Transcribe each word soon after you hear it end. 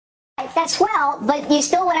That's swell, but you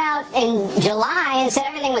still went out in July and said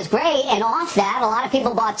everything was great, and off that, a lot of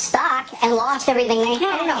people bought stock and lost everything they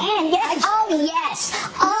had. And yes, don't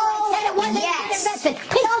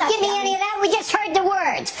give me any of that. We just heard the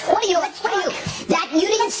words. You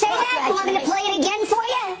didn't say that? You want me to play it again for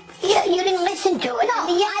you? You didn't listen to it. No,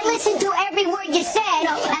 I listened to every word you said, and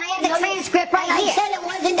I have the transcript right here. I said it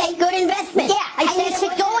wasn't a good investment. Yeah, and you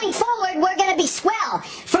said going forward, we're going to be swell.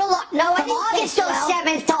 From August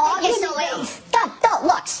 07th to August 08th.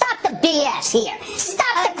 Look, stop the BS here.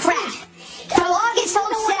 Stop the crap. From August 07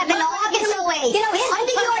 to August 08,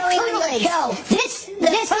 under your tutelage, this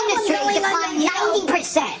industry declined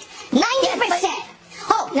 90%. 90%.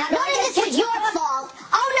 Oh, none of this was your fault.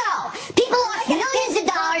 Oh, no. People lost millions of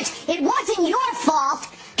dollars. It wasn't your fault.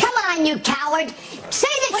 Come on, you coward. Say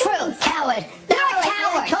the truth. Coward. You're a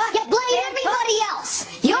coward. You blame everybody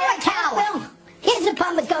else. You're a coward. Here's the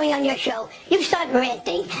problem with going on your show. You start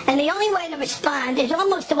ranting, and the only way to respond is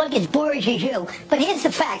almost to look as boorish as you. But here's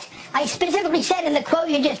the facts. I specifically said in the quote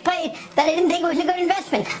you just played that I didn't think it was a good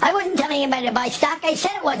investment. I wasn't telling anybody to buy stock. I said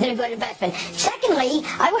it wasn't a good investment. Secondly,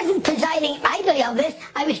 I wasn't presiding idly over this.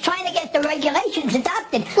 I was trying to get the regulations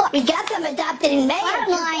adopted. Look, we got them adopted in May. Bottom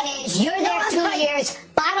line is, you're there 2 years.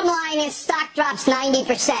 Bottom line is, stock drops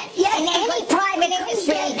 90%. Yes, in any private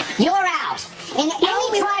industry, you're out. In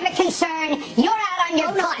any private concern, you're out on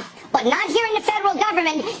your butt. But not here in the federal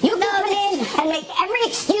government. You can come in and make every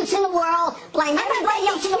excuse in the world, blame everybody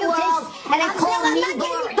else in the world, and then call me I'm not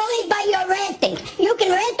getting bullied by your ranting. You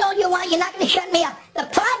can rant all you want. You're not going to shut me up. The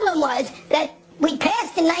problem was that we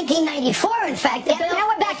passed in 1994, in fact. Now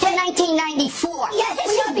we're back to 1994. Yes,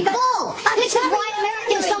 this is bull. This is why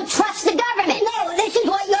Americans don't trust the government. No, this is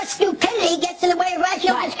why your stupidity gets in the way of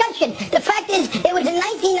rational discussion. The fact is, it was in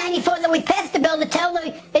 1994 that we passed the bill to tell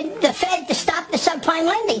the Fed to stop the subprime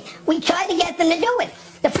lending. We tried to get them to do it.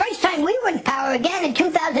 The first time we were in power again in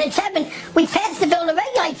 2007, we passed the bill to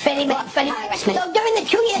regulate Fannie Mae. So during the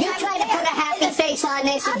 2 years, you tried to put a happy face on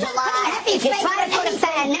this in July. You tried to put a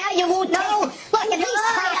face, and now you won't know. Look, at least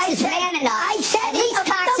Cox is man enough. At least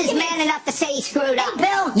Cox is man enough to say he screwed up.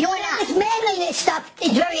 Bill, you're not. This manliness stuff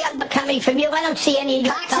is very unbecoming from you. I don't see any of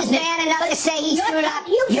your Cox is man enough to say he screwed up.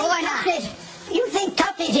 You're not. You think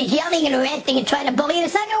toughness is yelling and ranting and trying to bully, and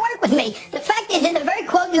it's not going to work with me. The fact is, in the very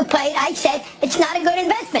quote you played, I said it's not a good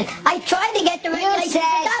investment. I tried to get the regulations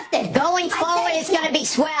adopted. Going forward, it's going to be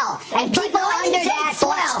swell. And people under that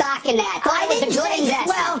bought stock in that. Thought it was a good investment.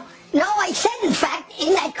 Well, no, I said, in fact,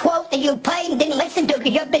 in that quote that you played and didn't listen to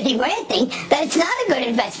because you're busy ranting, that it's not a good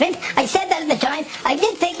investment. I said that at the time. I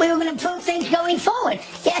did think we were going to improve things going forward.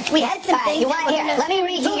 Yes, we had some things. You want here? Let me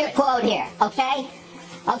read you your quote here, okay?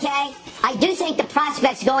 Okay? I do think the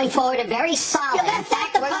prospects going forward are very solid. Yeah, that's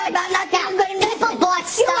not the part about not being a good investment. People bought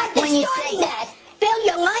stock when you say that. Bill,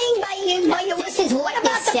 you're lying by your... This is what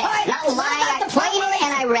you said. Not lying. I played it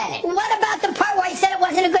and I read it. What about the part where I said it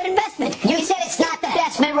wasn't a good investment? You said it's not the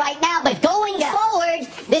investment right now, but going forward,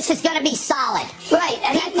 this is going to be solid. Right.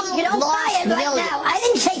 And you don't buy it right now. I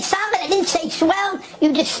didn't say solid. I didn't say swell.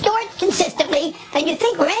 You distort consistently, and you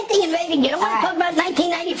think ranting and raving. You don't want to talk about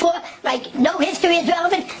 1994 like no history is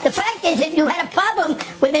relevant. The fact is that you had a problem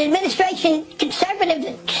with an administration, conservative,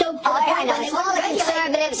 so... I know. It's all the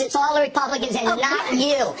conservatives, it's all the Republicans, and not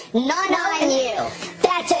you. None on you.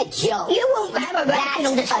 That's a joke. You won't have a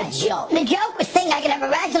rational discussion. That's a joke. The joke was saying I could have a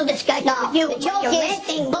rational discussion with you. The joke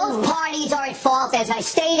is both parties are at fault, as I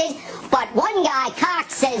stated, but one guy,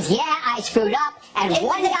 Cox, says, yeah, I screwed up, and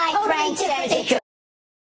one guy, Frank, says,